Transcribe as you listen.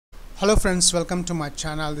Hello friends, welcome to my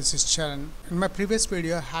channel. This is Charan. In my previous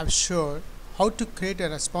video, I have showed how to create a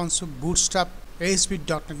responsive Bootstrap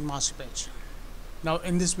ASP.NET master page. Now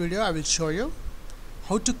in this video, I will show you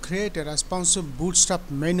how to create a responsive Bootstrap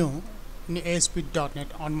menu in ASP.NET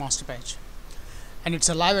on master page. And it's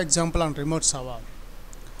a live example on remote server.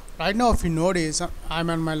 Right now, if you notice, I'm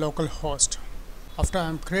on my local host. After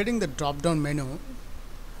I'm creating the drop-down menu,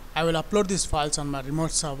 I will upload these files on my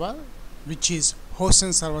remote server, which is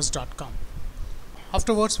hostandservers.com.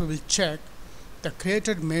 Afterwards, we will check the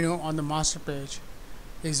created menu on the master page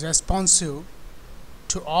is responsive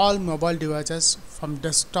to all mobile devices from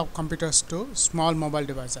desktop computers to small mobile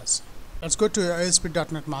devices. Let's go to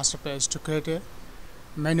ASP.NET master page to create a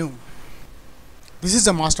menu. This is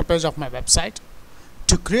the master page of my website.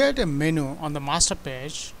 To create a menu on the master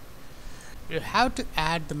page, you have to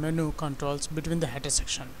add the menu controls between the header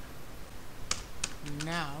section.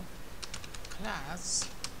 Now class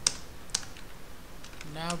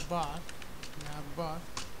navbar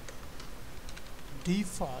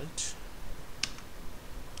default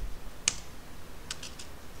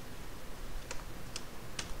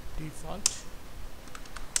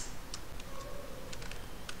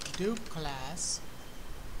div class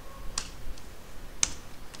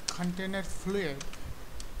container fluid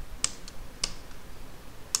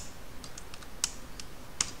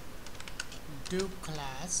div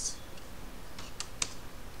class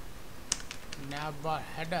navbar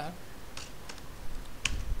header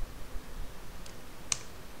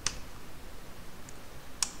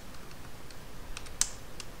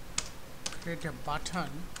create a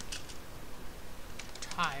button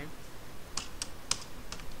type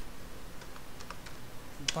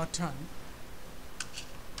button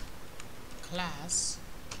class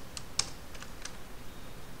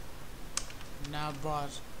navbar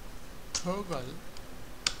toggle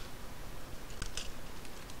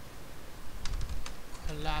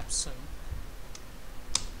collapsing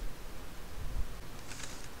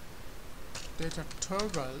data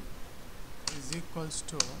toggle is equals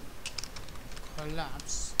to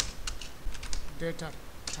collapse data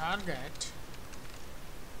target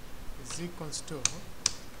is equals to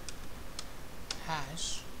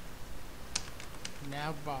hash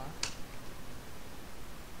navbar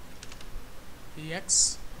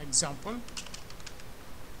ex example,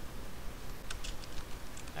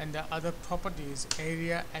 and the other property is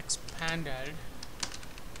area expanded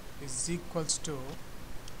is equals to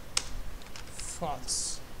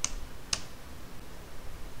false.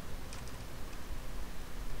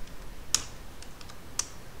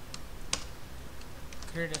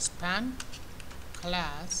 Create a span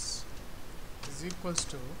class is equals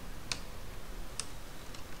to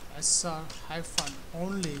sr hyphen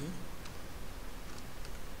only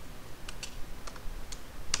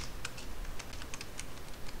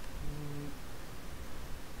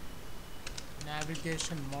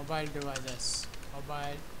navigation mobile devices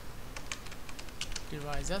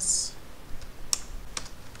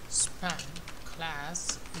span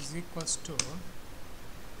class is equals to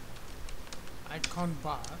icon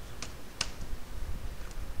bar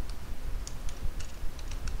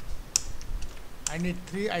I need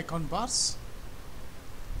 3 icon bars.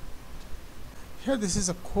 Here this is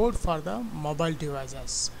a code for the mobile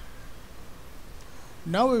devices.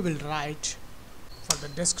 Now we will write for the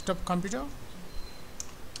desktop computer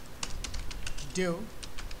div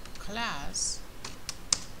class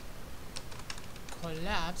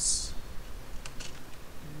collapse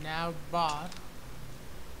navbar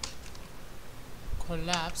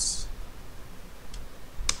collapse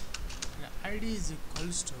and id is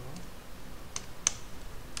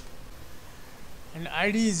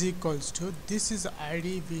equals to this is the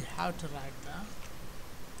id we have to write the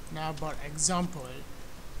navbar example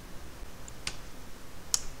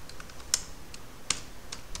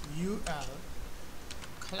ul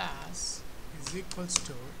class is equals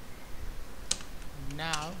to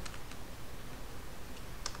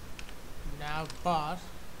navbar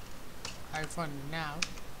hyphen nav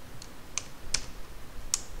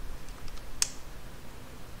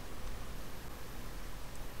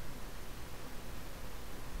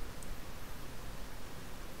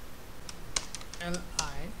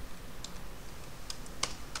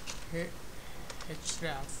li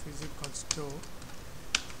href is equals to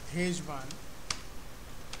page 1.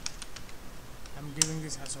 I'm giving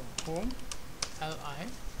this as a home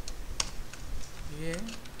li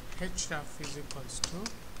href is equals to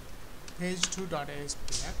page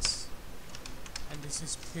 2.aspx, and this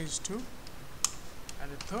is page 2,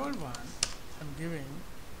 and the third one I'm giving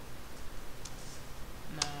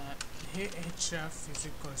href is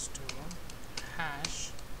equals to hash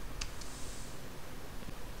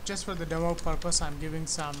just for the demo purpose, I'm giving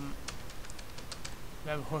some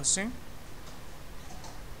web hosting.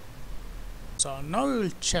 So now we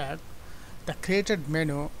will check the created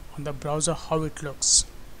menu on the browser, how it looks.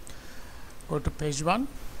 Go to page 1.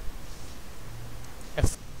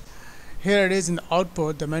 Here it is in the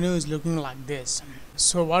output. The menu is looking like this.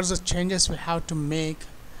 So what are the changes we have to make?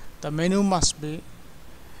 The menu must be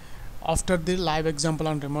after the live example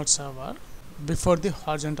on remote server, before the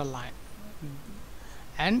horizontal line,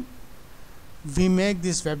 and we make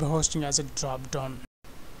this web hosting as a drop down.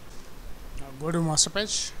 Now go to master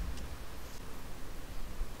page.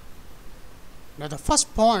 Now the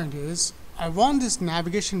first point is, I want this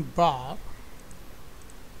navigation bar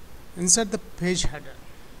inside the page header.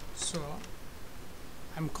 So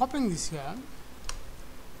I'm copying this here.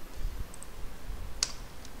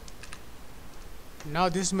 Now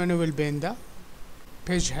this menu will be in the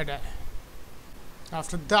page header.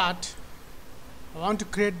 After that, I want to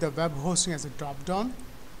create the web hosting as a drop down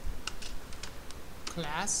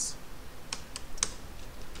class,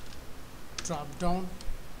 drop down,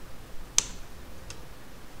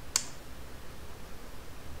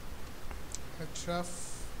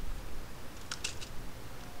 href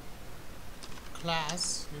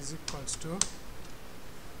class is equals to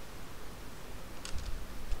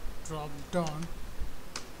drop down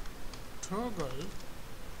toggle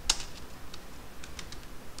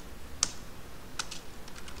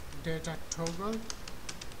data toggle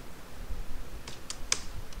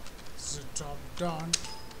is a drop down,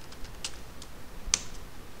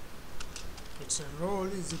 its a role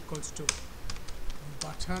is equals to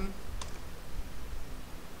button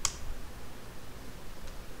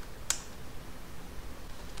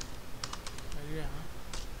area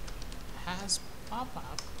has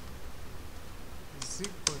pop-up is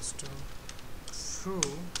equals to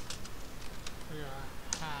true, area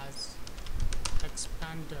has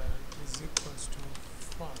expander is equals to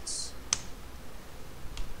false.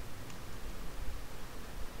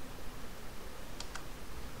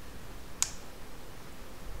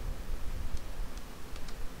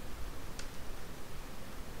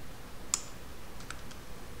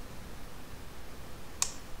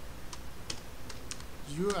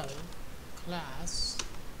 UL class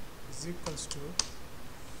is equals to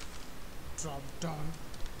drop down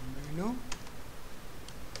menu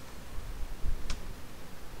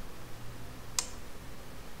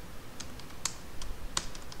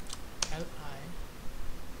li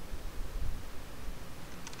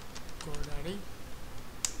GoDaddy li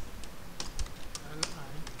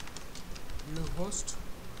Bluehost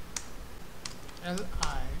li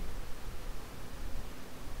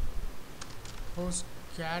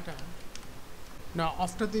HostGata. Now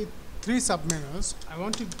after the 3 submenus, I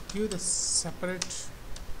want to give the separate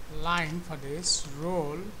line for this.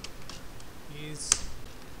 Role is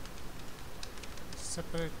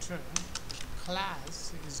separator,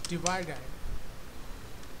 class is divider,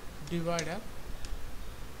 now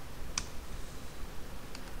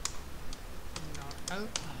li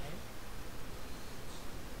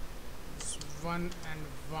is 1 and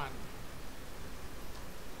 1.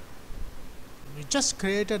 We just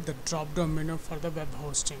created the drop down menu for the web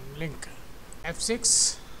hosting link.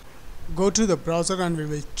 F6, go to the browser and we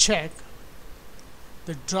will check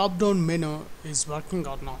the drop down menu is working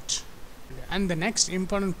or not. And the next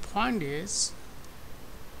important point is,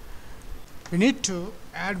 we need to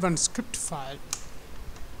add one script file.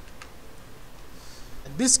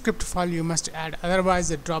 This script file you must add, otherwise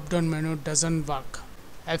the drop down menu doesn't work.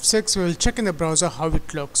 F6, we will check in the browser how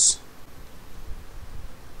it looks.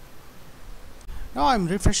 Now I'm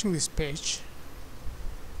refreshing this page.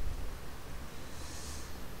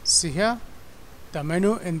 See here, the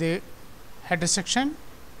menu in the header section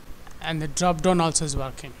and the drop down also is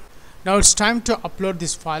working. Now it's time to upload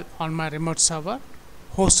this file on my remote server,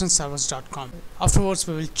 hostandservers.com. Afterwards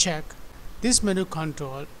we will check this menu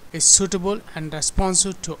control is suitable and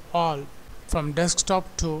responsive to all, from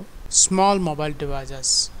desktop to small mobile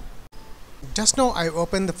devices. Just now I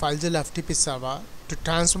opened the FileZilla FTP server to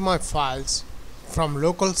transfer my files from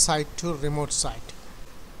local site to remote site.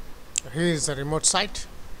 Here is the remote site.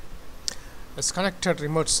 It's connected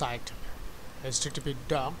remote site. HTTP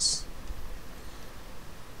docs,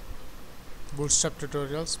 Bootstrap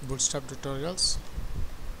tutorials,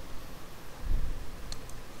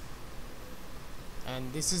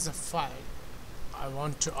 and this is a file I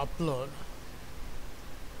want to upload.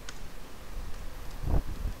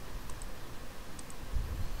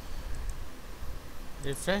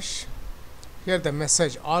 Refresh. Here the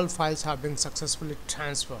message, all files have been successfully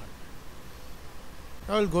transferred.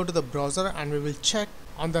 Now we'll go to the browser and we will check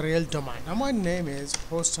on the real domain. Now my name is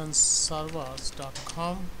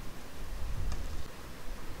hostandservers.com.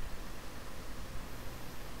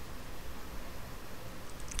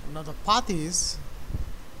 Now the path is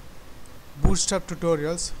Bootstrap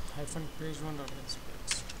tutorials -page 1.sp.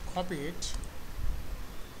 Copy it,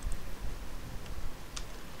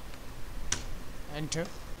 enter.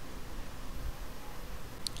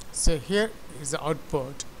 So here is the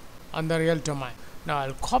output on the real domain. Now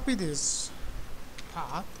I'll copy this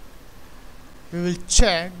path. We will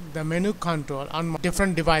check the menu control on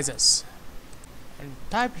different devices and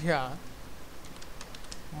type here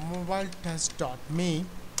mobiletest.me.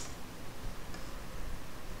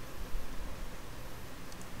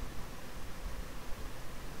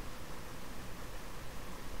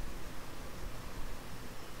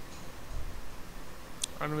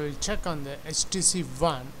 And we'll check on the HTC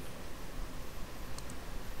One.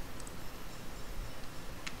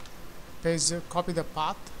 Copy the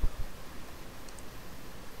path,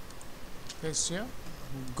 paste here,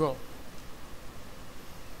 go.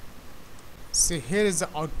 See, here is the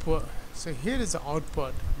output. So here is the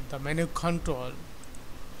output. The menu control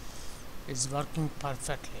is working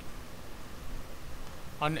perfectly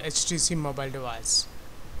on HTC mobile device.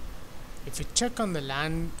 If you check on the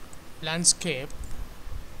landscape,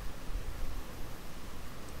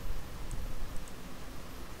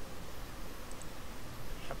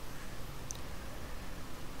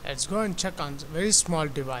 let's go and check on very small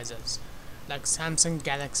devices like Samsung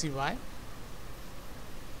Galaxy Y.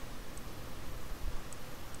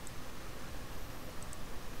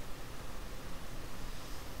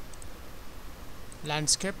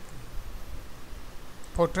 Landscape,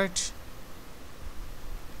 portrait,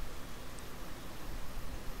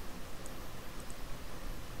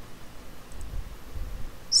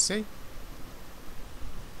 see.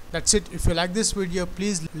 That's it. If you like this video,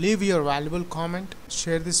 please leave your valuable comment,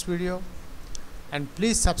 share this video, and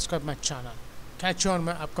please subscribe my channel. Catch you on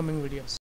my upcoming videos.